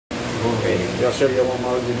Y'all sure y'all want my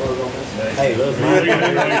ugly mug on this? Hey, look,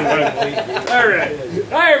 All right.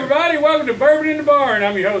 Hi, everybody. Welcome to Bourbon in the Barn.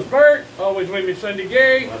 I'm your host, Bert. Always with me, Sunday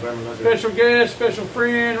Gay. Special guest, special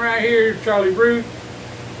friend right here, Charlie Root.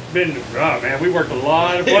 Oh, man, we worked a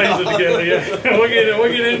lot of places together. Yeah. we'll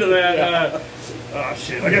get into that. Oh,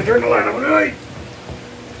 shit. I got to turn the light on tonight.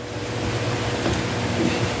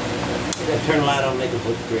 Turn the light on, make it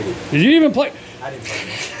look pretty. Did you even play? I didn't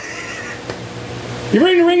play. You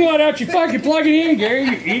bring the ring light out, you fucking plug it in, Gary,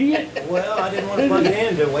 you idiot. Well, I didn't want to plug it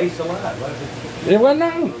in to waste a light. It wasn't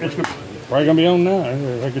on. It's probably going to be on now.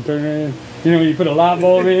 I could turn it in. You know, when you put a light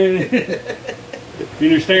bulb in,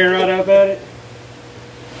 you're staring right up at it.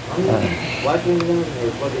 Why can't you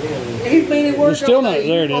plug it in? He's been at work. It's still not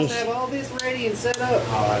there. It is. Have all this ready and set up.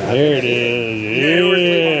 There it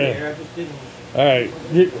is. Yeah. All right.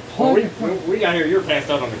 Well, we got here. You're passed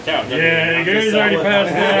out on the couch. Yeah, Gary's already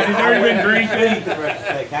passed out. He's already been drinking.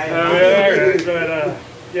 But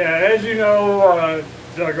yeah, as you know, I'll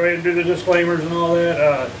go ahead and do the disclaimers and all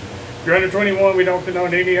that. If you're under 21, we don't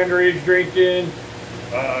condone any underage drinking.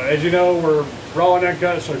 As you know, we're raw and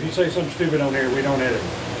uncut, so if you say something stupid on here, we don't edit.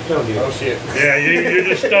 Oh shit. Yeah, you're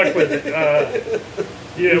just stuck with it.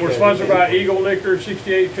 Yeah, we're sponsored by Eagle Liquor,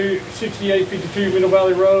 6852 Middle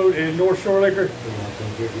Valley Road, and North Shore Liquor.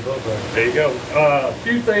 There you go. A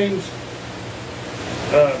few things.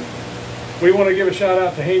 We want to give a shout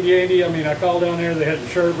out to Handy Andy. I mean, I called down there, they had the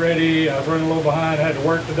shirt ready. I was running a little behind, I had to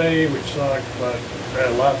work today, which sucked, but I had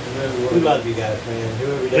a lot to do. We love you guys,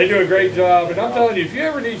 man. They do a great job, and I'm telling you, if you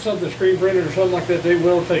ever need something screen printed or something like that, they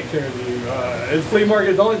will take care of you. It's flea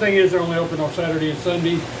market. The only thing is they're only open on Saturday and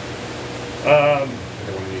Sunday.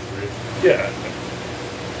 Yeah,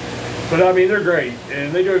 but I mean, they're great,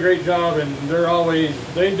 and they do a great job, and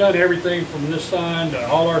they've done everything from this sign to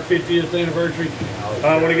all our 50th anniversary.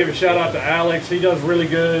 I want to give a shout out to Alex. He does really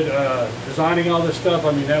good designing all this stuff.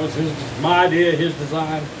 I mean, that was my idea, his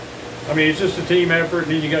design. I mean, it's just a team effort,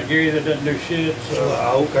 and then you got Gary that doesn't do shit,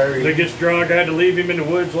 so he gets drunk. I had to leave him in the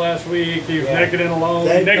woods last week. He was naked and alone,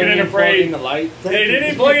 naked and afraid. They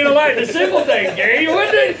didn't plug in the light. The simple thing, Gary, you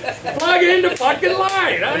wouldn't plug in the fucking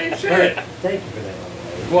light. I ain't shit. Thank you for that.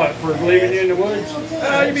 What, for leaving you in the woods?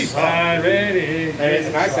 Oh, you'll be fine, man. Hey, it's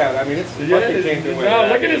nice out. I mean, it's fucking can't do no,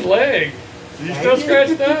 look at his leg. Is he still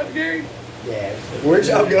scratched up, Gary? Yeah. Where'd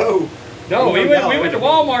y'all go? No, we went to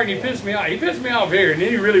Walmart and he pissed me off. He pissed me off here, and then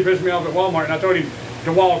he really pissed me off at Walmart, and I told him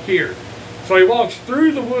to walk here. So he walks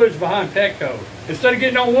through the woods behind Petco. Instead of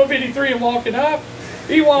getting on 153 and walking up,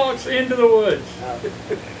 he walks into the woods.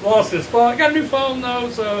 Lost his phone. Got a new phone though,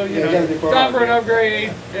 so you know, time for an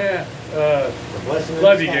upgrade. Yeah.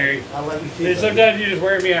 Love you, Gary. I love you too. Sometimes you just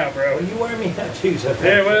wear me out, bro. Well, you wear me out too.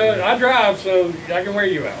 Yeah, well, I drive, so I can wear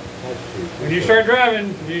you out. When you start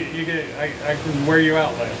driving, you get I can wear you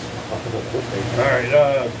out less. All right.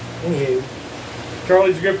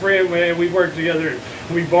 Charlie's a good friend, man. We worked together.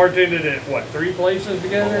 We bartended at what, 3 places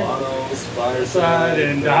together? Milano's, Fireside,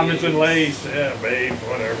 and Diamonds and Lace. Yeah, babe,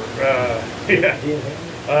 whatever. Yeah.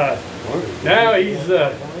 Now he's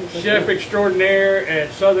chef extraordinaire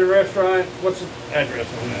at Southern Restaurant. What's the address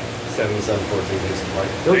on that? 7714 East Park.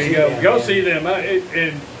 There you go. Go see them.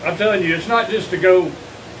 And I'm telling you, it's not just to go.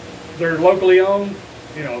 They're locally owned.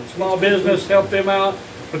 You know, small business. Help them out.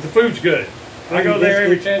 But the food's good. I go there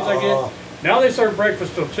every chance I get. Now they serve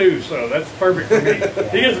breakfast till 2, so that's perfect for me.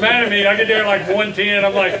 He gets mad at me. I get there like 1:10.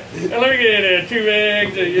 I'm like, hey, let me get 2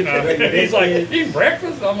 eggs. You know, he's like, eat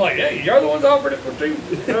breakfast. I'm like, hey, you're the ones offered it for 2.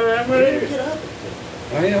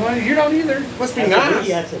 I mean, you don't either. Must be nice.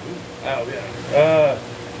 Oh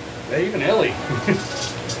yeah. Even Ellie.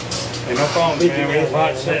 Hey, no phones, man. It's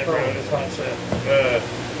hot set, bro. It's hot set.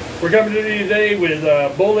 We're coming to you today with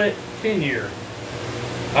Bulleit 10-year.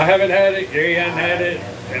 I haven't had it. Gary hadn't had it.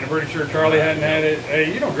 And I'm pretty sure Charlie hadn't had it.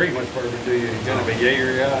 Hey, you don't drink much bourbon, do you? You're kind of a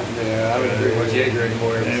Jaeger guy. Yeah, I don't drink much Jaeger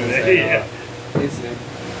anymore. Yeah. There's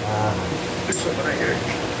something right here.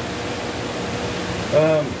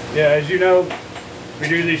 Yeah, as you know, we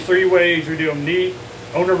do these 3 ways. We do them neat,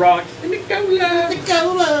 on the rocks, and the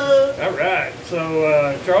cola. All right.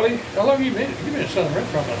 So, Charlie, how long have you been? You've been at Southern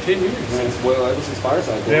Restaurant about 10 years. Well, ever since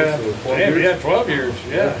Fireside. Yeah. So 12 Damn, years. yeah, 12 years.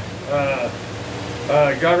 Yeah.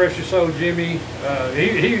 God rest your soul, Jimmy.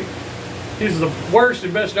 He's the worst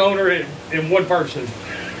and best owner in one person.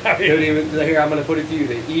 I mean, here, I'm going to put it to you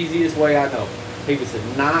the easiest way I know. He was the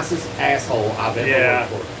nicest asshole I've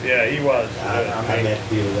ever worked for. Yeah, he was.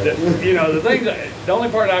 You know, the only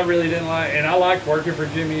part I really didn't like, and I liked working for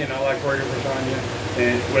Jimmy and I liked working for Sonia,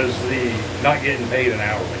 and it was the not getting paid an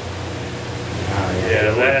hourly.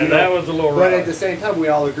 Yeah, that was a little rough. But at the same time, we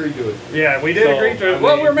all agreed to it. Yeah, we did agree to it.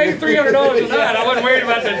 Well, we're making $300 a night. I wasn't worried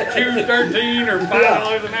about the $2.13 or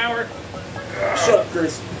 $5 an hour. Shut up,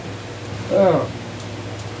 Chris. Oh.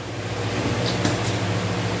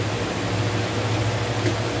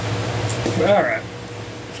 All right,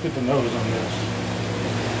 let's get the nose on this.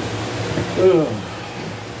 Ugh.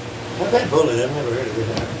 What's that Bulleit? I've never heard of it.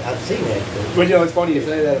 I've seen that. But you know, it's funny you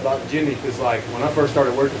say that about Jimmy, because like when I first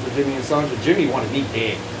started working for Jimmy and Sons, Jimmy wanted me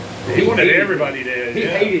dead. He wanted everybody dead. He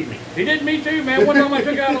hated me. He did me too, man. One time I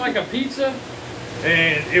took out like a pizza,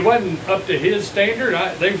 and it wasn't up to his standard.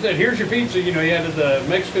 They said, "Here's your pizza." You know, he had the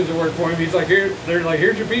Mexicans that worked for him. He's like, "Here," they're like,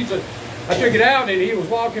 "Here's your pizza." I took it out, and he was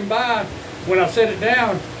walking by when I set it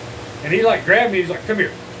down, and he like grabbed me. He's like, "Come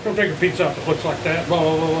here. Don't take a pizza out that looks like that." Blah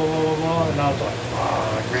blah blah blah blah blah. And I was like,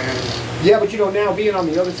 "Fuck, man." Yeah, but you know, now being on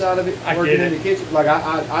the other side of it, working in the kitchen, like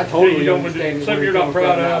I totally understand. Something you're not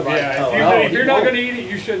proud of. Yeah, if you're not going to eat it,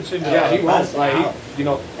 you shouldn't send it. Yeah, he won't. Like, you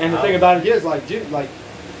know, and the thing about it is, like, Jim, like,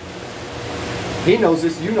 he knows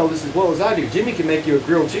this. You know this as well as I do. Jimmy can make you a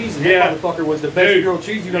grilled cheese, and that motherfucker was the best grilled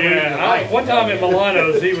cheese you've ever eaten in your life. One time in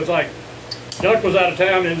Milano's, he was like, Duck was out of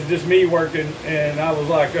town, and it was just me working, and I was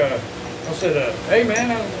like, I said, "Hey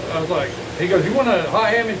man," I was like, he goes, "You want a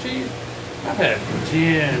hot ham and cheese?" I've had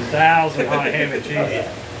 10,000 hot ham and cheese.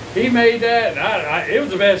 He made that, and it was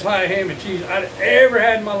the best hot ham and cheese I'd ever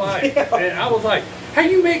had in my life. And I was like, "How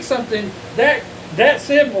you make something that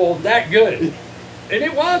simple, that good?" And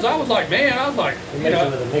it was. I was like, man, I was like, you know,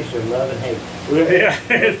 with a mixture of love and hate.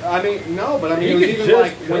 Yeah. I mean, no, but I mean, it was even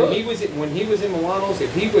like when he was in Milano's,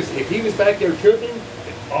 if he was back there cooking.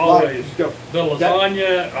 Always. Like, the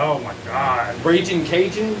lasagna, oh my God. Raging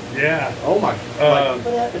Cajun? Yeah. Oh my God.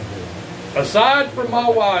 Aside from my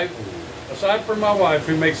wife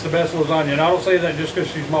who makes the best lasagna, and I don't say that just because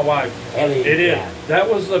she's my wife. It is. That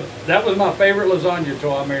was my favorite lasagna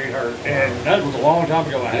until I married her. And that was a long time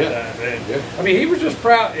ago I had that. And, I mean, he was just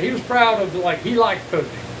proud. He was proud of, like, he liked cooking.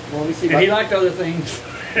 Well, let me see. And he liked other things.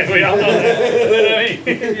 We all know that. But, I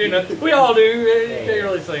mean, you know, we all do. You can't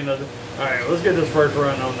really say nothing. All right, let's get this first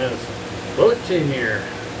run on this. Bulleit tin here.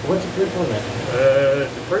 What's the proof on that?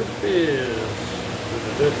 The proof is.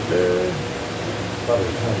 Probably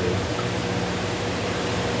 100.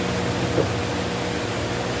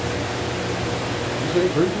 You say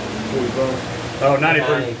proof? 45. Oh, 90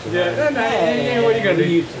 proof. Yeah, 90. What are you going to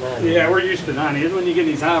do? Yeah, we're used to 90. It's when you get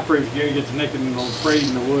these high proofs, Gary gets naked and afraid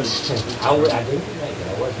in the woods. I didn't make it.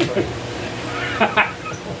 I wasn't afraid.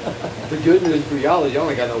 The good news for y'all is you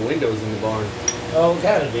only got no windows in the barn. Oh,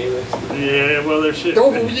 kind of do. Yeah, well, there's shit.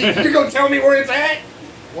 You're going to tell me where it's at?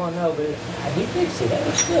 Well, no, but he fixed it. That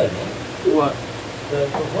was good, man. What? The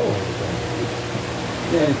hole.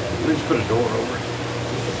 Yeah, we just put a door over it.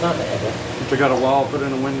 It's not bad, huh? Took out a wall, put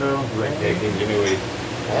in a window. Right there, give me away.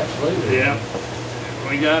 Absolutely. Yeah,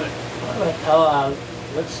 we got it.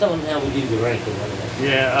 Let's tell them how we do the ranking.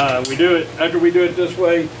 Yeah, we do it, after we do it this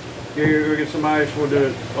way, we'll get some ice, we'll do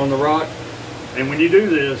it on the rock. And when you do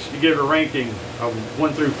this, you give it a ranking of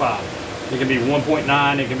 1 through 5. It can be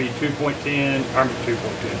 1.9, it can be 2.10, or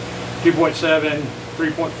 2.10, 2.7,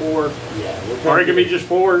 3.4. Yeah. Or it can be just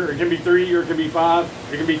 4, or it can be 3, or it can be 5,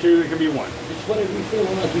 it can be 2, it can be 1. Just whatever you feel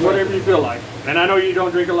like. Whatever you feel like. And I know you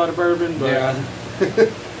don't drink a lot of bourbon, but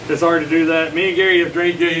it's hard to do that. Me and Gary have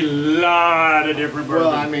drank a lot of different bourbon.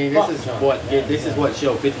 Well, I mean, this is what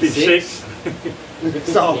show 56.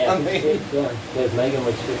 So yeah, I mean, because Megan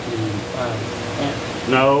was 55.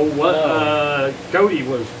 No, Cody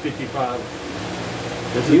was 55.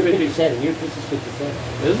 This You're is 57. Your piece is 57.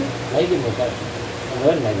 Is it? Megan was actually. I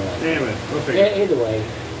wasn't Megan. Anyway, we'll figure it. Either way,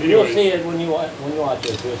 you'll see it when you watch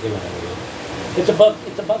this. You'll see what it is. It's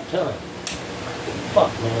a buck ton.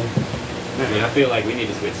 Fuck, man. I mean, I feel like we need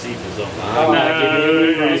to switch seats or something.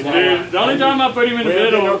 The only time I put him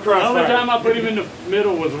in the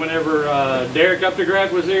middle was whenever Derek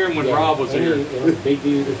Updegraff was here and when Rob was here. Big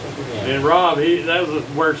dude or something. Yeah. And Rob, that was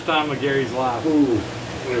the worst time of Gary's life. Ooh.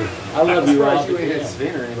 I love you, Rob. You ain't had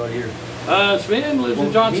Sven or anybody here. Sven lives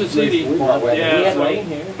in Johnson City. Yeah, we had Wayne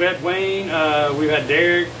here. We had Wayne. We've had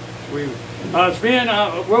Derek. Sven,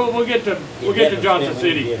 we'll get to Johnson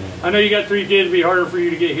City. I know you got 3 kids. It'd be harder for you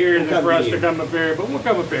to get here than for us to come up here, but we'll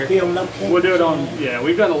come up here. We'll do it on. Yeah,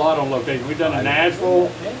 we've done a lot on location. We've done in Nashville.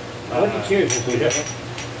 What did you choose?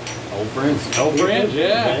 Old friends. Old friends,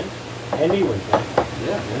 yeah. And new ones, man.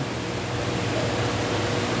 Yeah.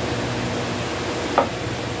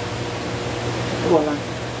 Come on, man.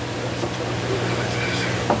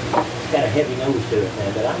 It's got a heavy nose to it,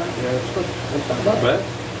 man, but I like it. It's not bad.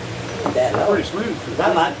 That low. Pretty smooth. I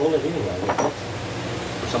like Bulleit anyway.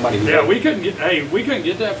 somebody who Yeah, we couldn't get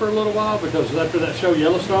that for a little while because after that show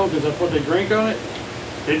Yellowstone, because that's what they drink on it,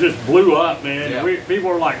 it just blew up, man. Yeah. People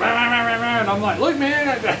were like, rah, rah, rah, rah, rah, and I'm like, look, man,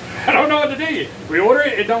 I don't know what to do. We order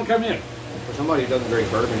it, it don't come in. For somebody who doesn't drink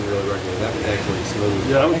bourbon really regularly, that was actually smooth.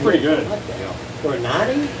 Yeah, that was pretty good. Yeah. For a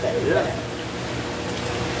 90? That is Yeah. bad.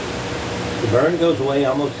 The burn goes away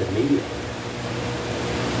almost immediately.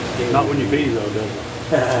 Not when you pee, though, does it?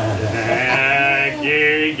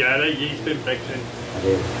 Gary got a yeast infection. I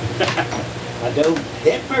did. I dove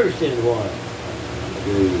head first into one.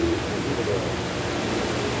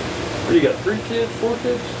 What, you got 3 kids, 4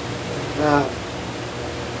 kids?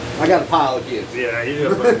 I got a pile of kids. Yeah, you do.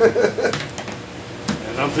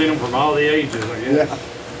 And I've seen them from all the ages, I guess. Yeah.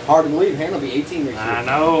 Hard to believe. Hannah will be 18 next year. I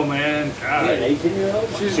know, man. You got an 18-year-old?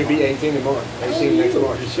 She'll be 18 in March. 18 next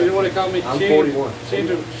March. She didn't want to call me. I'm 41. She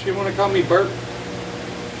didn't want to call me Bert.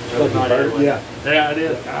 Bert? Yeah. Yeah, it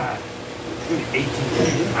is. God. 18.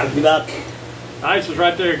 I'll give up. Ice is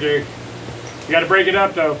right there, Gary. You got to break it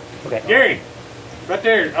up, though. Okay. Gary, right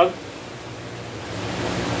there. Oh,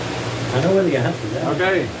 I know where the ice is at.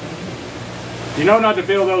 okay. You know not to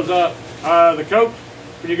fill those up. The Coke,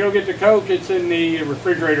 when you go get the Coke, it's in the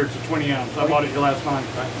refrigerator. It's a 20 ounce. I bought it last night.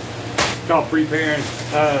 It's called preparing.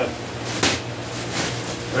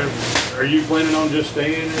 Are you planning on just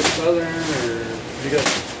staying at Southern, or you got?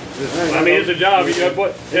 I mean, it's a job. You got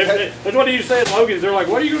what? That's what you say at Logan's. They're like,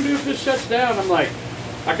 "What are you gonna do if this shuts down?" I'm like,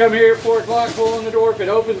 "I come here at 4 o'clock, pull in the door. If it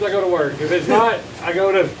opens, I go to work. If it's not, I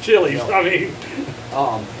go to Chili's." No. I mean,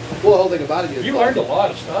 well, the whole thing about it is you learned a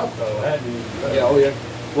lot of stuff, though, hadn't you? Yeah, oh yeah.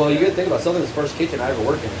 Well, you got to think about Southern's first kitchen I ever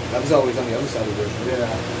worked in. That was always on the other side of the restaurant.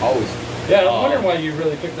 Yeah. Always. Yeah, I'm wondering why you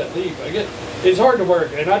really took that leap. I get it's hard to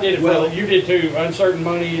work, and I did it. Well, for you did too. Uncertain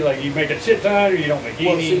money, like you make a shit ton, or you don't make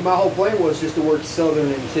Well, any. see, my whole plan was just to work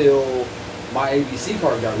Southern until my ABC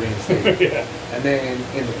card got reinstated. Yeah. And then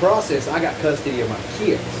in the process, I got custody of my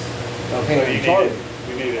kids. Of So Hannah and Charlie.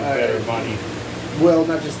 you needed better money. Well,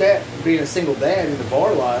 not just that, being a single dad in the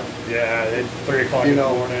bar life, Yeah, it's 3 o'clock You in the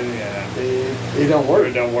know, morning. Yeah. it don't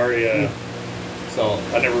work. Don't worry. So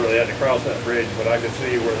I never really had to cross that bridge, but I could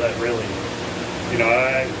see where that really. You know,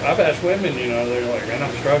 I've asked women. You know, they're like, "And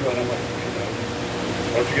I'm struggling." I'm like, you know,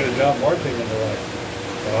 "Why don't you get a job bartending?" And they're like,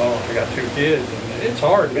 "Oh, I got 2 kids, and it's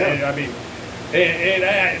hard, man." Yeah. I mean,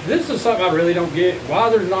 this is something I really don't get. Why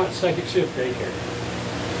there's not second shift daycare?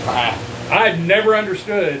 I've never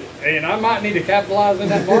understood, and I might need to capitalize in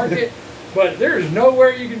that market. But there's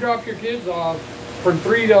nowhere you can drop your kids off from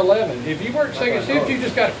 3 to 11. If you work second shift, you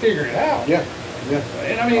just got to figure it out. yeah, yeah.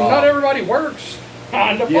 And I mean, not everybody works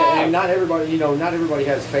 9 to 5. Yeah, and not everybody, not everybody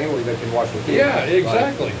has family that can watch the kids. Yeah,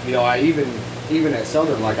 exactly. Like, I even at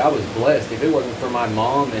Southern, like I was blessed. If it wasn't for my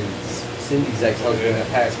mom and Cindy's ex-husband that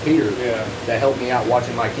passed, Peter, that helped me out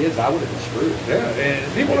watching my kids, I would have been screwed. Yeah,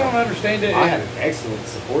 and people don't understand it. I had an excellent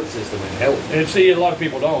support system and help. And see, a lot of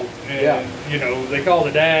people don't. And, Yeah. They call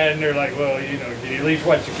the dad and they're like, well, can you at least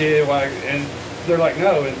watch the kid? Why? And they're like,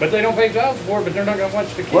 no. But they don't pay child support, but they're not going to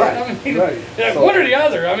watch the kid. Right, I mean, right. Yeah, So- one or the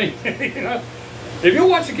other. I mean, if you'll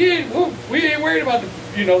watch the kid, well, we ain't worried about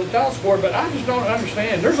the child support, but I just don't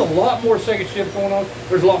understand. There's a lot more second shift going on.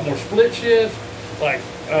 There's a lot more split shifts. Like,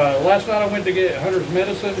 last night I went to get Hunter's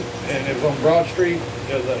Medicine, and it was on Broad Street.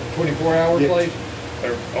 It was a 24-hour place,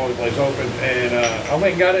 or only place open. And I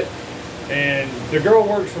went and got it, and the girl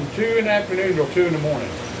works from 2 in the afternoon till 2 in the morning.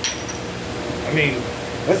 I mean,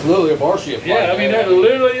 That's literally a bar shift. yeah, I mean, that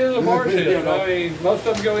literally is a bar shift. I mean, most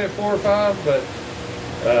of them go in at 4 or 5, but,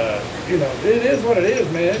 it is what it is,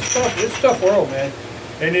 man. It's tough. It's a tough world, man.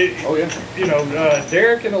 And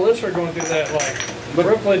Derek and Alyssa are going through that, like,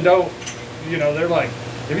 Brooklyn don't, they're like,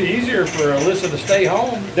 it'd be easier for Alyssa to stay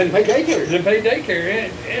home Then pay daycare.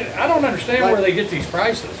 And I don't understand where they get these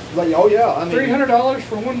prices. Like, oh yeah, I mean, $300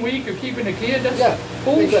 for 1 week of keeping a kid, that's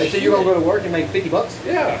bullshit. Exactly. So you're gonna go to work and make $50?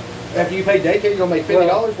 Yeah. After you pay daycare, you're gonna make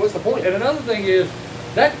 $50? What's the point? And another thing is,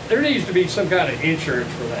 that there needs to be some kind of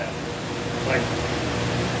insurance for that.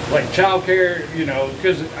 Like child care,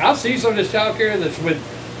 because I see some of this child care that's with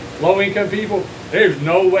low-income people. There's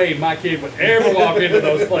no way my kid would ever walk into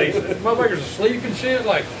those places. Motherfuckers asleep and shit,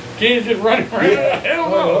 like kids just running around. Hell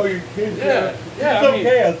no. your kids. Yeah. It's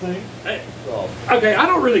okay, I think. Okay, I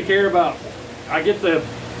don't really care about. I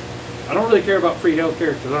don't really care about free health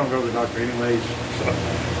care because I don't go to the doctor anyways. So.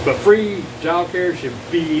 But free child care should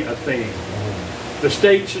be a thing. The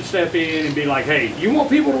state should step in and be like, hey, you want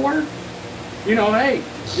people to work? Hey,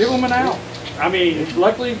 give them an out. I mean,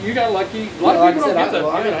 luckily, you got lucky. A lot of people don't get that.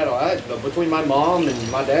 I had between my mom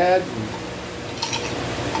and my dad,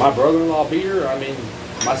 and my brother-in-law Peter,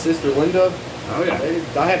 my sister Linda. Oh yeah.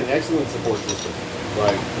 I had an excellent support system.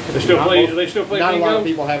 Like, They still play. They still play not bingo. a lot of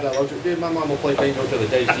people have that luxury. Dude, my mom will play bingo till the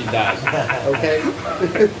day she dies. Okay.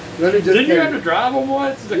 Let me just. Didn't you have to drive them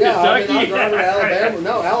once to yeah, Kentucky? I drove to Alabama.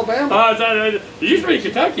 No, Alabama. Oh, it used to be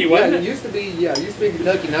Kentucky, wasn't Yeah, it? it used to be. Yeah, it used to be in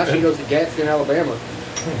Kentucky. Now she goes to Gadsden, Alabama.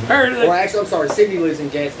 Heard of it. Well, actually, I'm sorry. Sydney lives in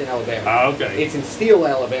Gadsden, Alabama. Oh, okay. It's in Steele,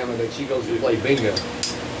 Alabama that she goes to play bingo.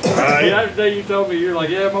 Yeah, the day you told me, you're like,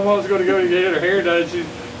 yeah, my mom's going to go get her hair done. She's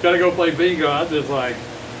got to go play bingo. I was just like,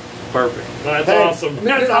 perfect. That's awesome.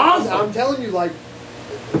 That's awesome. I'm telling you, like,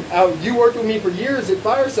 you worked with me for years at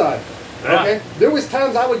Fireside. Yeah. Okay, there was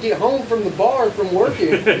times I would get home from the bar from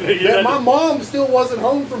working that my mom still wasn't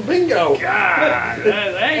home from bingo. God,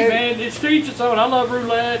 hey man, it's to each its own. I love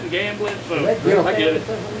roulette and gambling, so You know, I get it.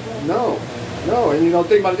 No, and you know,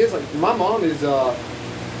 think about it this, like, my mom is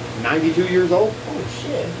 92 years old. Oh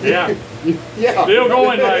shit. Yeah, Yeah, still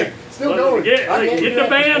going, like, still going. Get the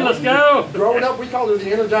band, let's go. Growing up, we called her the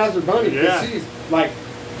Energizer Bunny because Yeah. she's like,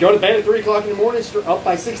 go to bed at 3 o'clock in the morning, up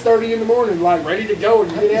by 6:30 in the morning, like ready to go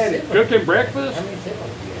and get at it. Cooking breakfast. How many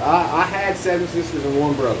siblings do you have? I had 7 sisters and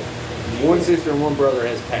 1 brother. 1 sister and 1 brother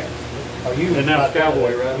has passed. Are you And now it's like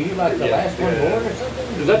Cowboy, the- right? Were you like the Yeah. last one Yeah. born or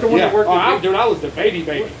something? Is that the one that worked with dude, I was the baby.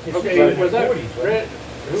 Okay, was that 40s, right?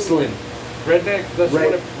 Slim. Redneck? That's what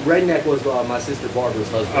it, Redneck was my sister Barbara's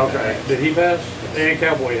husband. okay. Did he pass? And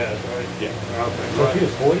Cowboy has, right? Yeah. So Okay. she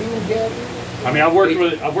was 40 when you got I mean, I've worked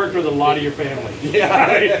with a lot of your family.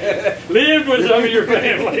 Yeah. Lived with some of your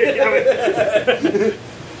family.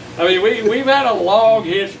 I mean, we've had a long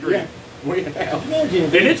history. Yeah. We have. Imagine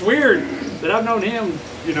And it's weird that I've known him,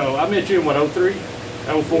 you know, I met you in what, 03?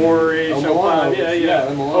 04-ish, 05, yeah,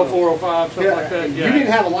 04, 05, something like that. Yeah. You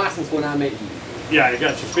didn't have a license when I met you. Yeah, he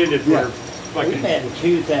got suspended for Yeah. we fucking met in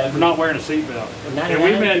 2000. for not wearing a seatbelt. In And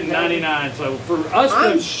we 99, met in 99, so for us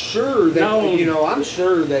I'm to, sure that No. you know. I'm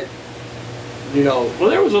sure that you know. well,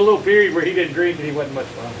 there was a little period where he didn't drink and he wasn't much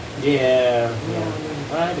fun. Yeah.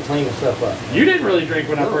 I had to clean myself up. You didn't really drink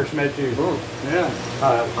when I No. first met you. Oh. Yeah.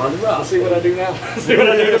 On the rock. Let's see what I do now. See what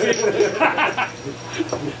I do to people.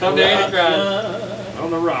 I'm Danny Crying. On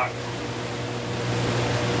the rock.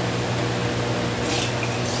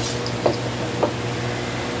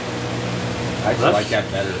 I actually like that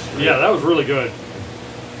better. Yeah, that was really good. I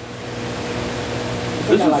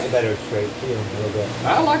think I like it better straight too, a little bit.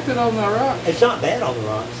 I liked it on the rock. It's not bad on the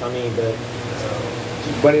rocks. I mean,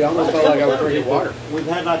 But it almost felt like I was drinking water. We've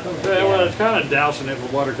had like Yeah, well, it's kind of dousing it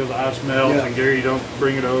with water because the ice melts, Yeah. and Gary don't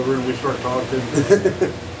bring it over, and we start talking.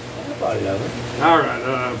 Everybody loves it. All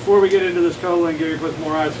right, before we get into this cola, and Gary puts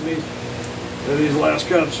more ice in these last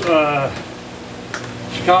cups.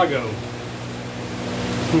 Chicago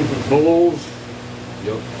Bulls,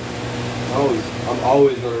 Yep. I'm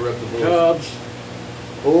always going to rep the Bulls. Cubs,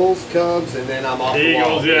 Bulls, Cubs, and then I'm off the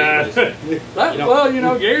wall. Eagles. Yeah. Eagles. Well, you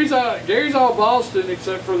know, Gary's all Boston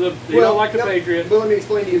except for the he don't like the no, Patriots. But let me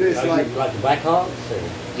explain to you this. Like Like, the Blackhawks?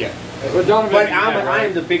 Or? yeah. But Donovan, But yeah, I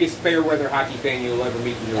am the biggest fair weather hockey fan you'll ever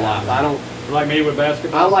meet in your life. I don't. like me with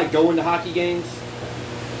basketball. I like going to hockey games.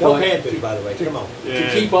 Go But Panthers, by the way. Come on. Yeah.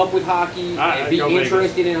 To keep up with hockey and be go Vegas.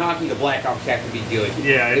 interested in hockey, the Blackhawks have to be good.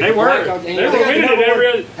 Yeah, and If they the were. Blackhawks- They and were got the winning number it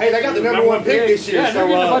every. Hey, they got the number 1 pick this year. Yeah, they're so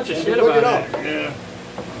getting a bunch of shit look it about up. that. Yeah.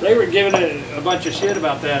 They were giving it a bunch of shit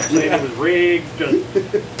about that, saying it was rigged. 'Cause,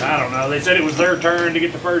 I don't know. They said it was their turn to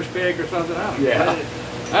get the first pick or something. I don't know. Yeah.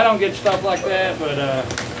 I don't get stuff like that, but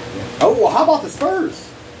Oh, well, how about the Spurs?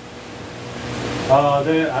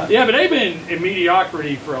 yeah, but they've been in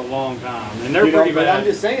mediocrity for a long time, and they're pretty but bad. I'm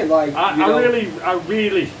just saying, like, I you know, really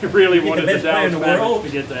the wanted the best player in Dallas the Mavericks world?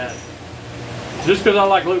 to get that. Just because I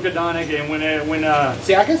like Luka Doncic, and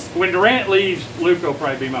see, I guess. when Durant leaves, Luka will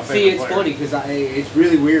probably be my favorite See, it's player. funny because it's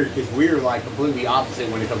really weird because we're like completely opposite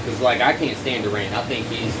when it comes. Because like I can't stand Durant. I think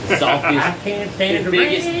he's the I softest, can't stand the the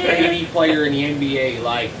biggest baby player in the NBA.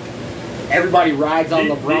 Like everybody rides on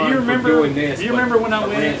Do LeBron you remember, for doing this. Do you but remember when I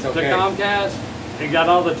went Durant's to okay. Comcast and got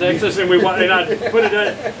all the Texas and I put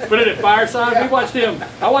it at Fireside? Yeah. We watched him.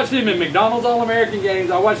 I watched him in McDonald's All-American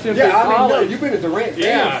games. I watched him Yeah, through I mean, no, college. you've been a Durant fan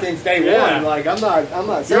Yeah. since day Yeah. one. Like I'm not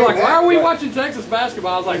saying You're like, that, why are we but- watching Texas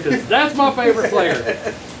basketball? I was like, 'cause that's my favorite player.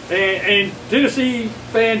 And Tennessee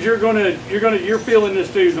fans, you're feeling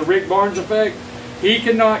this too. The Rick Barnes effect. He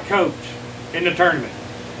cannot coach in the tournament.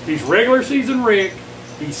 He's regular season Rick.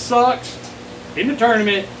 He sucks in the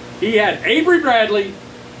tournament. He had Avery Bradley,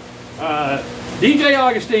 DJ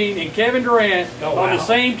Augustine, and Kevin Durant on the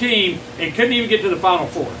same team and couldn't even get to the Final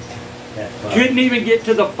Four. Couldn't even get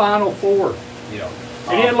to the Final Four. You know,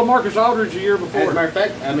 And he had LaMarcus Aldridge the year as a before. matter of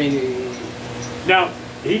fact, I mean, Now,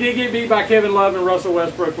 he did get beat by Kevin Love and Russell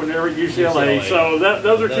Westbrook when they were at UCLA. So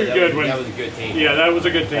those are two good ones. That was a good team. Yeah, that was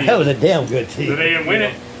a good team. That was a damn good But team. they didn't win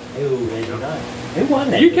it. Ooh, they do not. Who won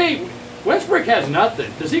that? You can't. Westbrook has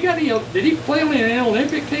nothing. Does he got any? Did he play on any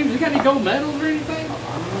Olympic teams? Does he got any gold medals or anything?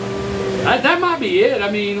 That might be it.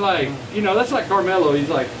 I mean, like, you know, that's like Carmelo. He's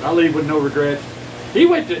like, I leave with no regrets. He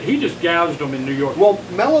just gouged them in New York. Well,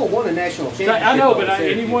 Melo won a national championship. I know, but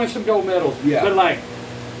and he won some gold medals. Yeah. But like,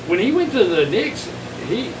 when he went to the Knicks,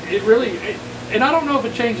 and I don't know if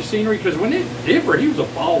it changed the scenery because when Denver, he was a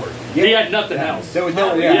baller. Yeah. He had nothing else. There was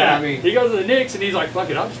no, I mean, he goes to the Knicks and he's like, fuck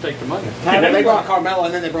it, I'll just take the money. well, they brought Carmelo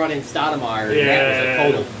and then they brought in Stoudemire. And that was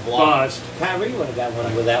a total flop. Bust. Kyrie would have got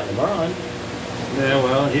one without LeBron. Yeah,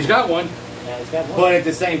 well, he's got one. Yeah, he's got one. But at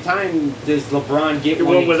the same time, does LeBron get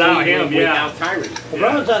one without him? Without Kyrie?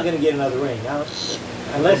 LeBron's not going to get another ring. Unless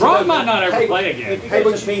LeBron might not ever play again. If he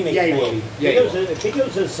goes to Phoenix, yeah, he will. maybe. Yeah, If he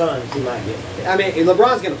goes to the Suns, he might get one. I mean,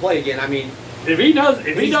 LeBron's going to play again. I mean, if he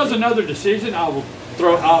does another decision, I will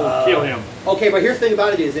kill him. Okay, but here's the thing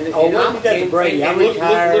about it is, This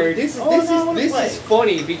is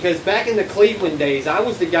funny because back in the Cleveland days, I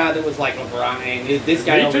was the guy that was like LeBron, and this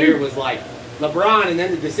guy over here was like LeBron, and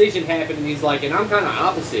then the decision happened, and he's like, and I'm kind of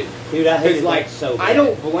opposite. Dude, I hate like, so bad. I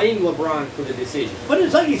don't blame LeBron for the decision. But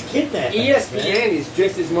it's like he's kidnapped. ESPN is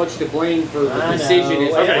just as much to blame for the decision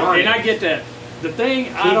as okay, LeBron. and I get that. The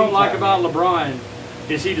thing I don't like about LeBron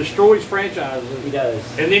is he destroys franchises. He does.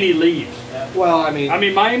 And then he leaves. Yeah. Well, I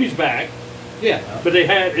mean, Miami's back. Yeah. But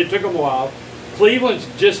it took them a while. Cleveland's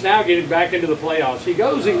just now getting back into the playoffs. He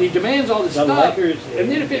goes and he demands all this stuff. Lakers,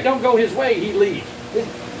 and then if it don't go his way, he leaves.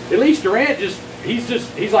 At least Durant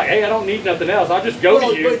he's like, hey, I don't need nothing else. I'll just go to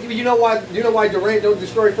you. But you know why Durant don't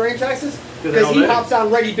destroy franchises? Because he hops on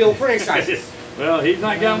ready-built franchises. Well, he's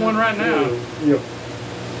not got one right now. Yep.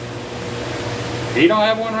 He don't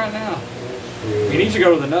have one right now. He needs to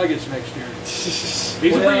go to the Nuggets next year.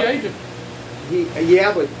 He's a free agent.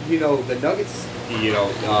 Yeah, but you know the Nuggets. You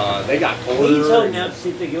know they got Porter. He's holding out to see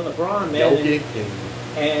if they get LeBron, man.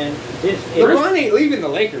 LeBron ain't leaving the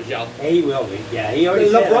Lakers, y'all. He will be. Yeah, he already.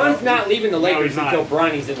 LeBron's not leaving the Lakers no, until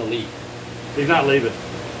Bronny's in the league. He's not leaving.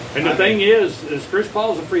 And the thing is Chris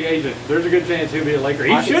Paul's a free agent. There's a good chance he'll be a Laker.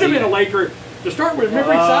 He should have been a Laker to start with.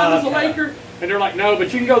 Remember, he signed as a Laker, and they're like, no,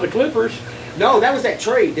 but you can go to the Clippers. No, that was that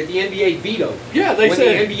trade that the NBA vetoed. Yeah, they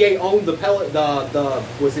said the NBA owned the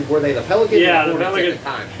were they the Pelicans? Yeah, or the Pelicans. at the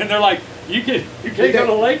time. And they're like, you can't go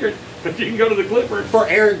to the Lakers, but you can go to the Clippers for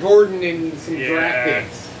Aaron Gordon and some draft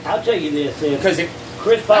picks. I'll tell you this: because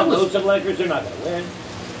Chris Paul goes to the Lakers, they're not going to win.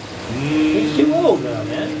 He's too old now,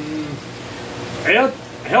 man.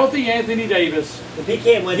 Healthy Anthony Davis. If he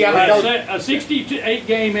can't win, a 68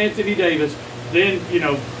 game Anthony Davis, then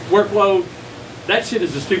workload. That shit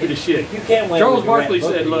is the stupidest shit. You can't win. Charles Barkley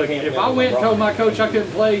said, "Look, if I went and told my coach I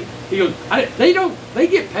couldn't play, he goes, they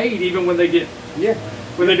get paid even when they get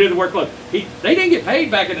when they do the workload. They didn't get paid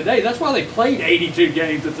back in the day. That's why they played 82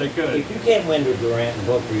 games if they could. If you can't win with Durant and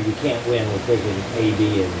Booker, you can't win with freaking AD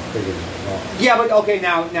and freaking Ball. Yeah, but okay,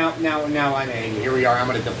 now, and here we are. I'm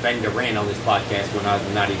going to defend Durant on this podcast when I'm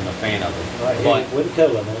not even a fan of him. Right, but with the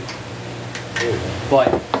color, man. But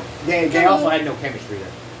they also had no chemistry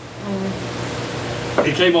there.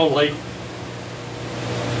 He came on late,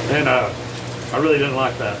 and I really didn't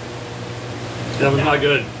like that. That was not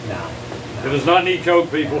good. No. It does not need coke,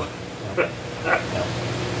 people. No.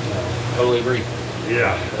 Totally agree.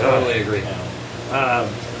 Yeah. Totally agree.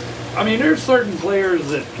 I mean, there's certain players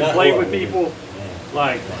that can play with people.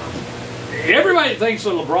 Like, everybody thinks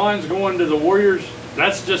that LeBron's going to the Warriors.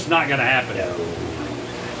 That's just not going to happen.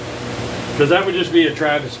 Because that would just be a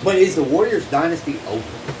travesty. But is the Warriors dynasty over?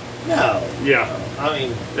 No. Yeah. I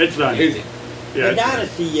mean, it's done. Is it? Yeah, the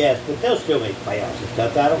dynasty, yes, but they'll still make playoffs and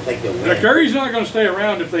stuff. I don't think they'll win. Now, Curry's not going to stay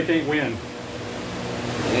around if they can't win.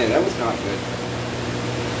 Yeah, that was not good.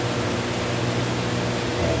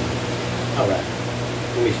 All right.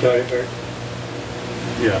 Can we start it first?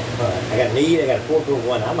 Yeah. All right. I got need. I got a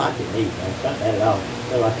 4.1. I like the need, man. It's not bad at all.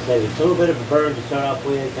 So like I said, it's a little bit of a burn to start off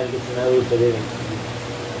with. Kind of get to know, but then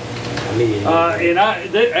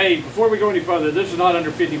hey, before we go any further, this is not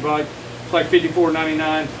under $50. It's like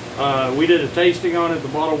 $54.99. We did a tasting on it. The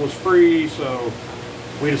bottle was free, so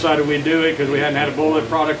we decided we'd do it because we hadn't had a Bulleit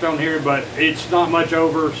product on here. But it's not much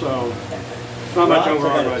over, so it's not much over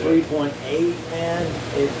our budget. 3.8, man.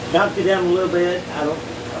 It knocked it down a little bit. I'm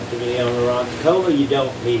thinking on the rocks. Cola, you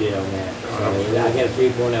don't need it on that. So I got a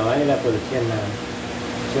 3.0. I ended up with a 10.9.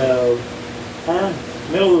 So,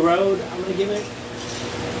 middle of the road. I'm gonna give it.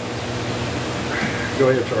 Go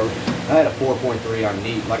ahead, Charlie. I had a 4.3 on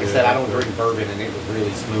neat. Like I said, I don't drink bourbon, and it was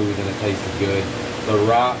really smooth and it tasted good. The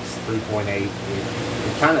rocks 3.8.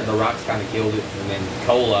 The rocks kind of killed it, and then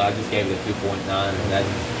cola I just gave it a 2.9, and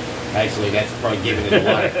that's probably giving it a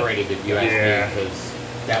lot of credit if you ask me, because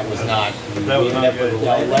That was not. That was not good.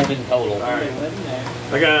 11 total. All right.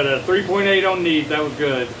 I got a 3.8 on neat. That was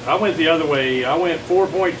good. I went the other way. I went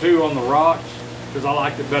 4.2 on the rocks because I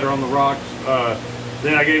liked it better on the rocks.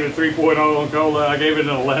 Then I gave it a 3.0 on cola. I gave it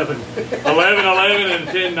an 11. 11, 11, and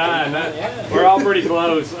 10, 9. We're all pretty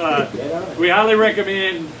close. We highly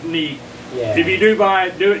recommend neat. Yeah. If you do buy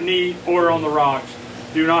it, do it neat or on the rocks.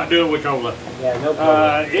 Do not do it with cola. Yeah, no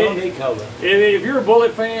cola. Don't need cola. If you're a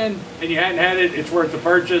Bulleit fan and you hadn't had it, it's worth the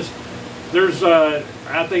purchase. There's, I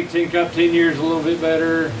think 10 Cup 10 years a little bit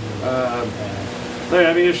better. I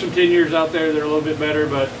mean, there's some 10 years out there that are a little bit better,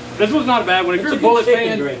 but this was not a bad one. If you're a Bulleit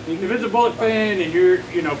fan, if it's a Bulleit fan and you're,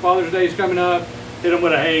 you know, Father's Day is coming up, hit them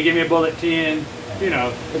with a, hey, give me a Bulleit 10, you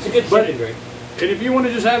know. It's a good sipping drink. And if you want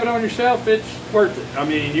to just have it on yourself, it's worth it. I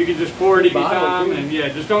mean, you can just pour it anytime, and yeah,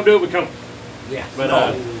 just don't do it with coke. Yeah. But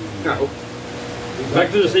no.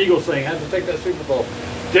 Back to this Eagles thing. Had to take that Super Bowl.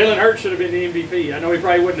 Jalen Hurts should have been the MVP. I know he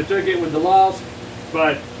probably wouldn't have took it with the loss,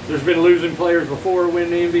 but there's been losing players before win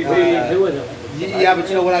the MVP. Who was it? Yeah, but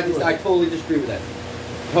you know what? I totally disagree with that.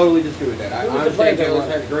 Totally disagree with that. I understand Taylor's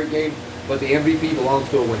had a great game, but the MVP belongs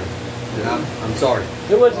to a winner. And I'm sorry.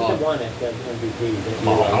 Who was it that won that MVP?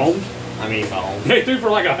 Mahomes. I mean, Mahomes. They threw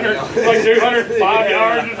for like 100, like 205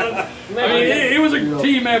 yards or something. I mean, it was a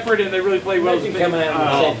team effort, and they really played well. Coming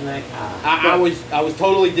out I was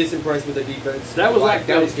totally disimpressed with the defense. That was like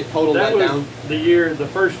that was a total letdown. The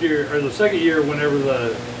first year or the second year, whenever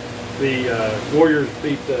the Warriors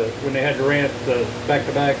beat when they had Durant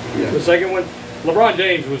back-to-back. Yeah. The second one, LeBron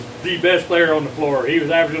James was the best player on the floor. He was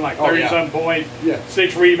averaging like 30-some points,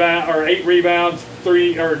 8 rebounds,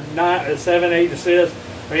 7, 8 assists.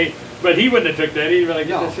 I mean, but he wouldn't have took that. He'd be like,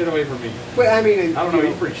 get that shit away from me. But I mean, I don't know.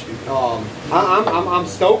 He's pretty stupid. I'm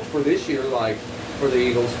stoked for this year, like for the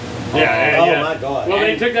Eagles. Yeah. Oh my God. Well,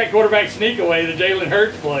 they took that quarterback sneak away, the Jalen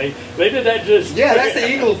Hurts play. They did that just. Yeah, that's the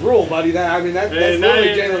Eagles rule, buddy. That's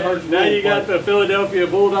literally Jalen Hurts' rule. Now you got the Philadelphia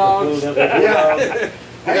Bulldogs. Yeah.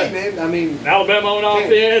 Hey man, I mean, Alabama on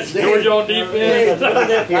offense, Georgia on defense.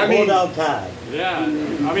 I mean, Bulldog tied. Yeah,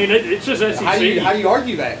 I mean it's just SEC. How do you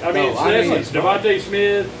argue that? I mean, it's Devontae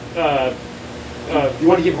Smith. You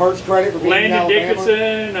want to give Hurts credit for being Landon Alabama?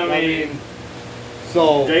 Dickinson. I mean,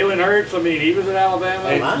 so Jalen Hurts. I mean, he was at Alabama.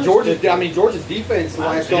 And Georgia's defense the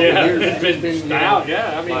last couple of years has been stout.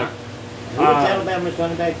 Yeah, I mean, who was Alabama's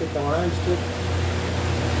running back that the Lions took?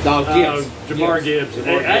 Jamar Gibbs.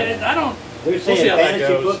 I don't. We're saying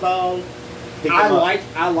fantasy football. I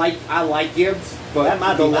like Gibbs,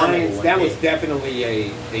 but the Lions, that was definitely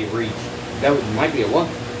a reach. That might be a one.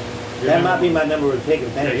 That might be my number one pick in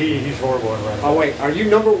fantasy. Yeah, he's horrible in running. Oh wait, are you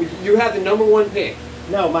you have the number one pick?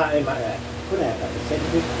 No, what happened? The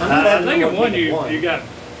second pick? I think at one you got.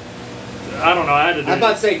 I don't know. I had to do. I'm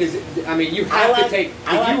about to say because I mean you have to take if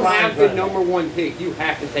you have the number one pick, you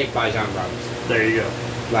have to take Bijan Robinson. There you go.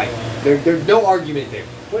 Like there's no argument there.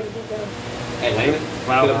 Where did he go? Atlanta.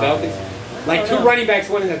 Wow. The Falcons. Like 2 running backs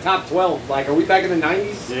went in the top 12. Like, are we back in the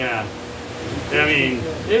 90s? Yeah. I mean,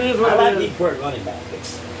 it is what I like it is. Detroit running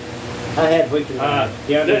backs. I had Wicked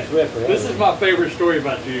DeAndre Swift. This is my favorite story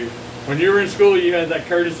about you. When you were in school, you had that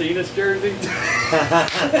Curtis Enos jersey, and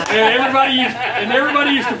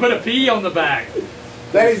everybody used to put a P on the back.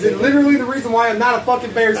 That is literally the reason why I'm not a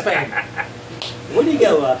fucking Bears fan. Where did he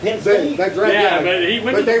go? Penn State? But he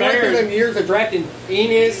went to the Bears. But they went through them years of drafting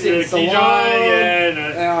Enos and Salon,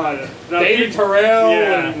 David Terrell,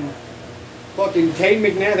 and fucking Cade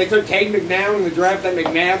McNabb. They took Cade McNabb in the draft that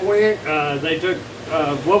McNabb went. They took,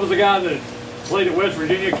 what was the guy that played at West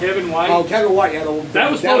Virginia, Kevin White? Oh, Kevin White. Yeah,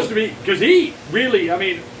 that was supposed to be, because he really, I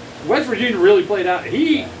mean, West Virginia really played out.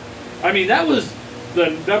 I mean, that was the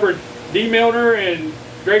number D. Milner and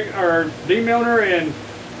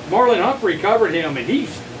Marlon Humphrey covered him, and he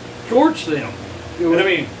scorched them. And I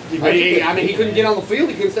mean, he couldn't get on the field.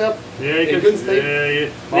 He couldn't stay up. Yeah, he couldn't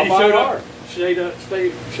stay. Then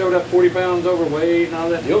he showed up 40 pounds overweight and all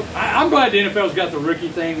that. Yep. I'm glad the NFL's got the rookie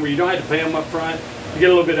thing where you don't have to pay them up front. You get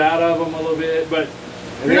a little bit out of them a little bit, but.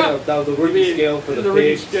 That was the rookie scale for the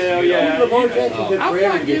rookie scale, yeah. Lamar Jackson could I'm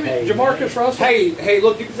forever not get giving paid. Jamarcus Russell. Hey,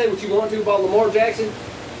 look, you can say what you want to about Lamar Jackson,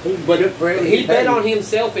 but he bet on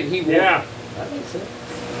himself and he won. Yeah, that makes sense.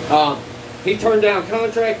 He turned down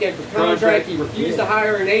contract after contract. He refused to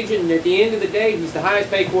hire an agent, and at the end of the day, he's the highest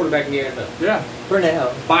paid quarterback in the NFL. Yeah. For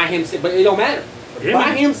now. By himself, but it don't matter.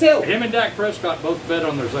 By himself. Him and Dak Prescott both bet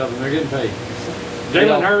on themselves, and they're getting paid.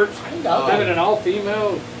 Jalen Hurts, having an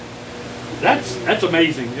all-female, that's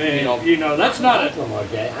amazing. And, that's not Lamar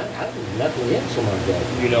Jackson. I have nothing against Lamar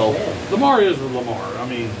Jackson. Lamar is Lamar. I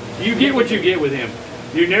mean, you get what you get with him.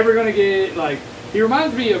 You're never going to get, he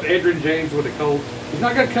reminds me of Edgerrin James with the Colts. He's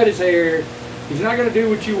not going to cut his hair. He's not going to do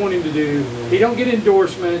what you want him to do. He don't get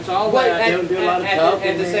endorsements, all that. He don't do a lot of talking.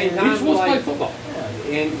 At the same time, He just wants to play like,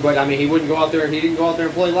 football. but I mean, he wouldn't go out there. He didn't go out there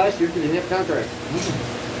and play last year because he didn't have a contract.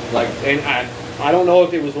 Like, and I don't know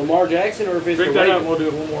if it was Lamar Jackson or if it's Pick the that up. Ravens. We'll do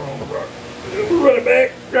it one more on the rock. Run it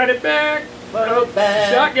back. Run it back. Run it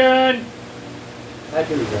back. Shotgun. I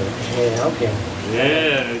do that. Yeah, okay.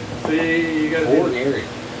 Yeah. See, you got to Poor do. Gary.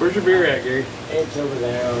 Where's your beer at, Gary? It's over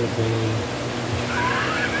there on the thing.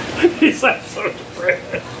 He's like so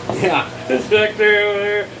depressed. Yeah. It's back there over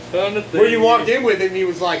there on the thing. When you walked in with him, he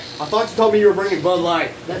was like, "I thought you told me you were bringing Bud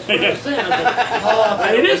Light." That's what I said. I was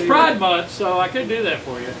like, oh, It is Pride Month, so I could do that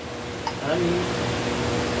for you. I mean,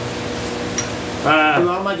 to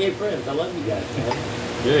all my gay friends, I love you guys, man.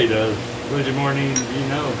 Yeah, he does. Wednesday morning, you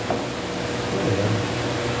know.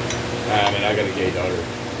 I mean, I got a gay daughter.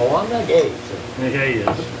 Oh, I'm not gay. So. Yeah, he is.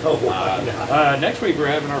 Oh, wow. Next week we're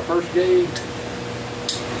having our first gay.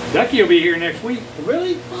 Ducky will be here next week.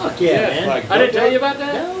 Really? Fuck yeah, man. Like, I didn't tell you about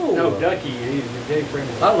that? No. No, Ducky. He's a gay friend.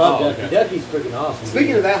 I love Ducky. okay. Ducky's freaking awesome.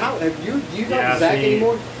 Speaking of that, how have you do you know Zach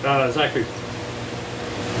anymore? Zach.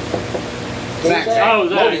 Zach. Oh,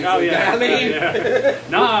 Zach. Logan, Oh, yeah. I mean, Yeah.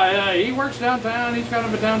 Nah, he works downtown. He's kind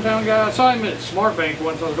of a downtown guy. I saw him at Smart Bank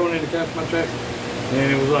once. I was going in to cash my check.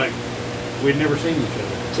 And it was like, we'd never seen each other.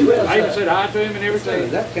 I even said hi to him and everything.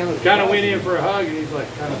 that Kind of went in for a hug, and he's like,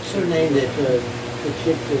 kind of. What's her name? That the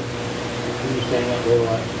chick that you used to hang out with a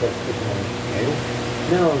lot.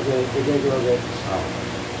 No, the gay girl that.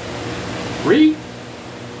 Reed?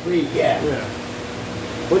 Reed, yeah. Yeah.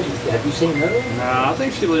 Have you seen her? No, I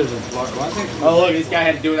think she lives in Florida. I think. Oh look, this guy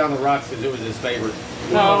had to do it on the rocks because it was his favorite.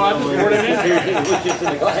 No, I just poured it in there. It was just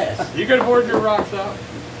in the glass. You could have poured your rocks out.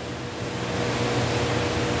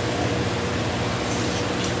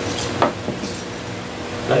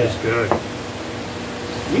 That is good.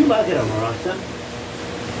 You like it on the rocks, huh?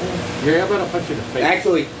 Gary, how about I punch you in the face?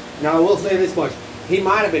 Actually, now I will say this much: he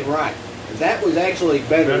might have been right. That was actually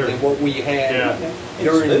better than what we had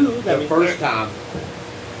during the first time.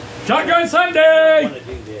 Shotgun I Sunday! want to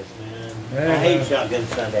do this, man. I hate Shotgun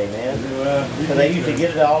Sunday, man. Because I used to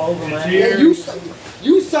get it all over my Yeah, head.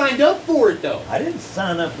 you signed up for it though. I didn't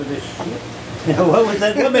sign up for this shit. What was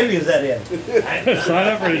that? What movie was that in? Sign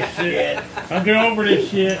up for this shit. I'm too old for this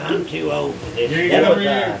shit. I'm too old for this. Here you That go, was, over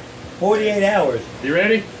here. 48 hours. You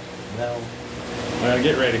ready? No. Well,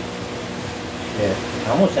 get ready. Yeah. I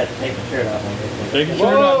almost have to take my shirt off on this. Take your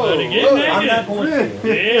shirt off, buddy. Get naked. I'm not going to.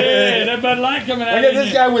 Yeah, that Bud Light coming out. Look at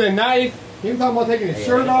this guy with a knife. He was talking about taking his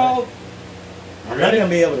shirt off. I'm not going to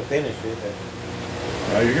be able to finish it. But...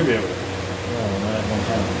 Oh, you're going to be able to. No, not at one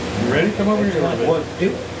time. You ready? Come over here a little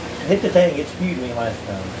bit. Hit the thing. It spewed me last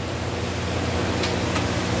time.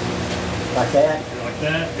 Like that? Like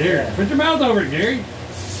that? Here, put your mouth over it, Gary.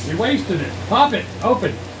 You're wasting it. Pop it.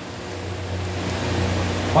 Open.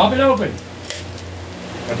 Pop it open.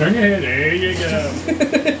 Now turn your head. There you go.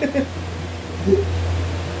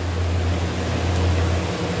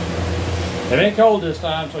 It ain't cold this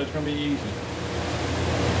time, so it's going to be easy.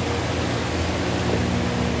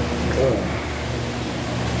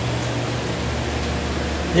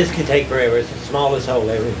 This could take forever. It's the smallest hole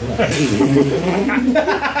ever.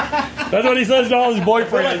 That's what he says to all his I feel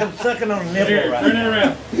boyfriends. like I'm sucking on a nipple Here, right turn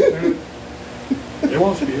now. it around. It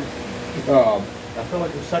won't spew. I feel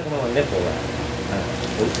like I'm sucking on a nipple right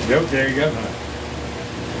now. Yep, there you go.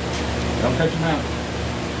 Don't touch your mouth.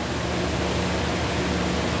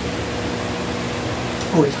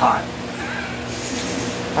 Oh, it's hot.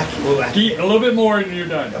 Keep a little bit more and you're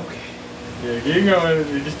done. Okay. Yeah, you go.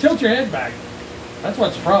 Just tilt your head back. That's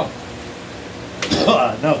what's the problem.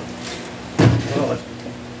 No. Oh,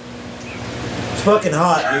 it's fucking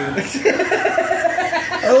hot, dude.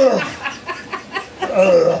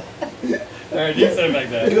 All right, you say it like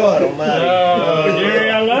that. God almighty. Oh,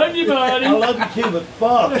 Gary, I love you, buddy. I love you too, but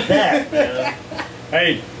fuck that, man.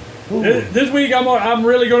 Hey, this week I'm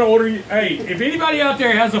really going to order you. Hey, if anybody out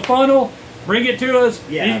there has a funnel, bring it to us.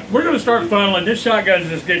 Yeah. We're going to start funneling. This shotgun's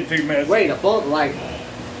just getting too messy. Wait, a funnel like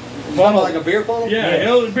Funnel. like a beer funnel? Yeah,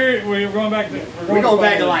 Yeah. it was beer. We're going back to. We're going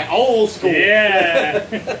back to like old school. Yeah.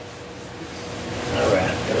 All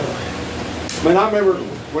right. Man, I remember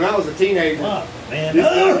when I was a teenager, Fuck, man. this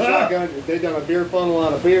little shotgun, they done a beer funnel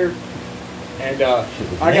out of beer. And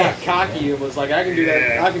I got cocky and was like, I can do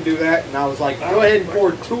that, I can do that. And I was like, go ahead and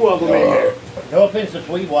pour 2 of them in there. No offense to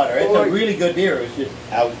Sweetwater. It's a really good beer. It's just,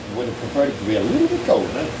 I would have preferred it to be a little bit colder.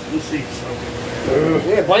 We'll see something.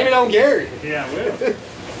 Yeah, blame it on Gary. Yeah, we'll.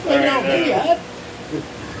 Hey, no, me, huh?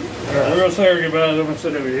 We're real sorry about it. I'm going to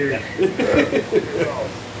sit over here.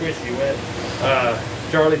 Squishy wet.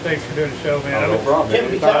 Charlie, thanks for doing the show, man. No problem.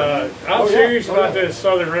 I'm serious about this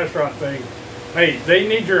Southern restaurant thing. hey, they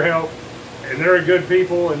need your help, and they're good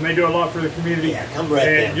people, and they do a lot for the community. Yeah, come right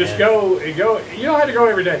and down, just man. go. You don't have to go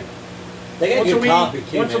every day. They got Once a good week, coffee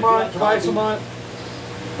too. once a man. month, twice a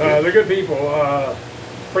month. They're good people.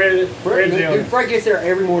 Fred's the owner. Dude, Fred gets there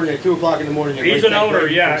every morning at 2 o'clock in the morning. And He's makes an that owner,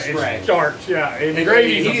 gravy yeah. from scratch. It starts, yeah. And the And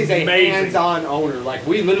gravy's he is a amazing. hands-on owner. Like,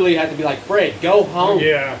 we literally have to be like, Fred, go home.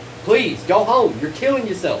 Yeah. Please, go home. You're killing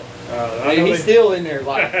yourself. I And know he's still in there,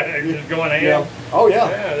 like, just going ham. you know, oh yeah.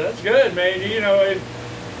 Yeah, that's good, man. You know,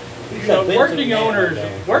 got working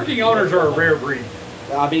Benson owners are a rare breed.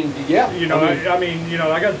 I mean, yeah. You know, I mean, you know,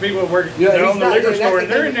 I got the people that work Yeah, that he's own the not- liquor that's store, the and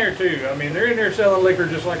they're thing. in there too. I mean, they're in there selling liquor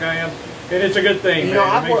just like I am, and it's a good thing. You man.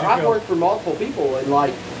 know, It makes you I've feel- worked for multiple people, and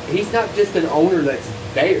like, he's not just an owner that's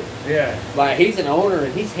there. Yeah. Like, he's an owner,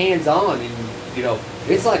 and he's hands-on, and you know,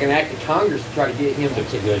 it's like an act of Congress to try to get him to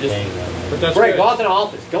It's a good just, thing, though, man. But that's Fred, good. go out to the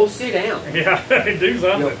office. Go sit down. Yeah, do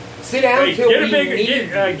something. You know, sit down Hey, until get we a bigger need you.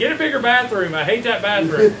 get a bigger bathroom. I hate that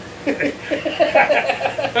bathroom. I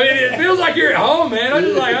mean, it feels like you're at home, man. I'm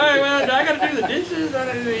just like, all right, well, I got to do the dishes. But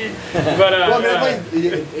Well, I mean, that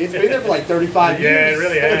place, it's been there for like 35 yeah, years. it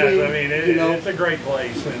really has. I mean, you know, it's a great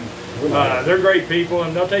place, and they're great people,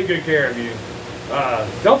 and they'll take good care of you.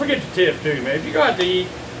 Don't forget to tip too, man. If you go out to eat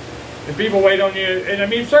and people wait on you, and I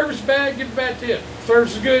mean, if service is bad, give a bad tip.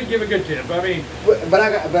 Service is good, give a good tip. I mean, but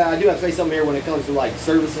I do have to say something here when it comes to like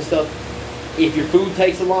service and stuff. If your food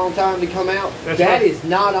takes a long time to come out, that is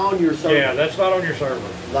not on your server. yeah, that's not on your server.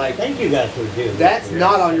 Like, Thank you guys for doing that's that.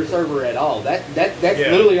 not on your server at all. That's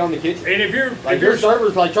Yeah. literally on the kitchen. And if you're Like, if your you're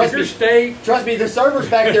server's like, if your steak, trust me, the server's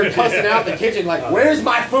back there cussing out the kitchen like, where's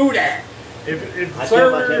my food at? if I the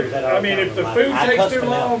tell my kids server, that all I the mean, time. if the I food takes cuss too them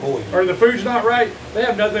out long for you. or the food's not right, they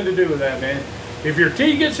have nothing to do with that, man. If your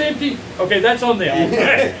tea gets empty, okay, that's on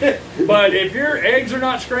them. But if your eggs are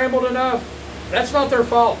not scrambled enough, that's not their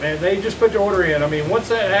fault, man. They just put the order in. I mean, once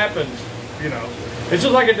that happens, you know, it's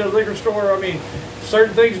just like at the liquor store. I mean,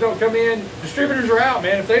 certain things don't come in. Distributors are out,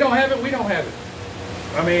 man. If they don't have it, we don't have it.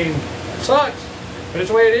 I mean, it sucks, but it's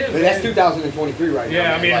the way it is. But that's man. 2023 right now. Yeah,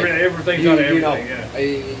 man. I mean, Like, everything's on everything. You know,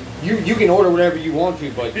 Yeah. you can order whatever you want to,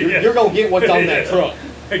 but you're, Yeah. you're gonna get what's on that Yeah. truck.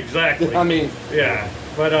 Exactly. I mean, Yeah,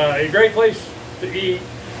 but a great place to eat.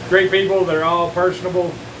 Great people. They're all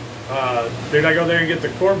personable. Dude, I go there and get the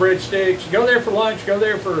cornbread sticks. Go there for lunch. Go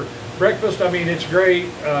there for breakfast. I mean, it's great.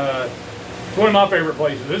 It's one of my favorite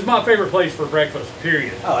places. This is my favorite place for breakfast,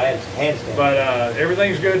 period. Oh, hands down. But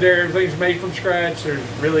everything's good there. Everything's made from scratch. There's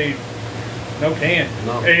really no can.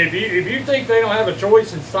 No. And if you think they don't have a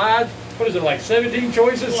choice in sides, what is it, like 17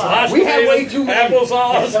 choices? Sliced We have way potatoes, too many.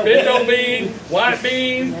 applesauce, pinto bean, white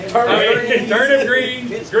bean, turnip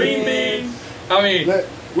greens, green beans. I mean,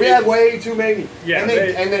 we have way too many. Yeah,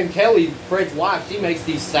 and then Kelly, Fred's wife, she makes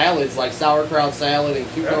these salads like sauerkraut salad and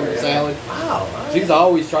cucumber salad. Wow. She's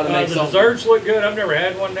always trying to make the something. desserts look good. I've never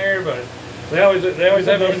had one there, but they always have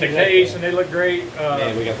them in the case and they look great.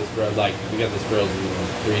 Man, we got this frozen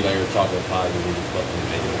 3-layer chocolate pie that we just fucking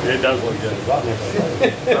made. It does look good.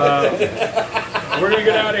 We're gonna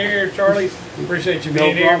get out of here, Charlie. Appreciate you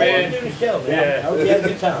being here, man. Yeah. I hope you had a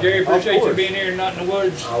good time. Gary, appreciate Of you course. being here, not in the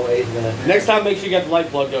woods. Always, man. Next time, make sure you got the light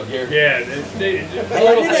plugged up, Gary. Yeah, Hey, I did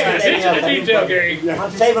everything attention to else. detail, Gary.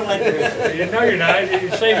 I'm saving electricity. No, you're not.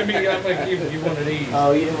 You're saving me. I'm like you wanted these.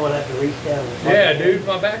 Oh, you didn't want to have to reach down. Yeah, dude,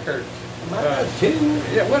 my back hurts. Mine does too.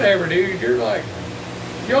 Yeah, whatever, dude. You're like,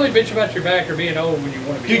 you only bitch about your back or being old when you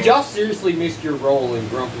want to be Dude, old. y'all seriously missed your role in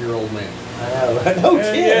Grumpy Your Old Man. I know. No Yeah,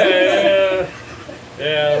 kidding.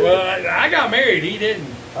 yeah. Well, I got married. He didn't.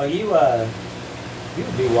 Oh, you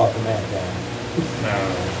would be walking that down. No.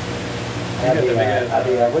 I'd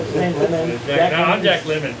be, what's his name? Lemon? No, I'm Jack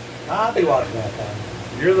Lemon. I'll be walking that down.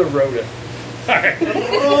 You're the Rhoda. All right.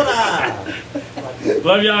 Rhoda!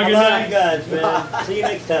 Love y'all. I Good love night. you guys, man. See you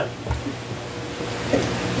next time.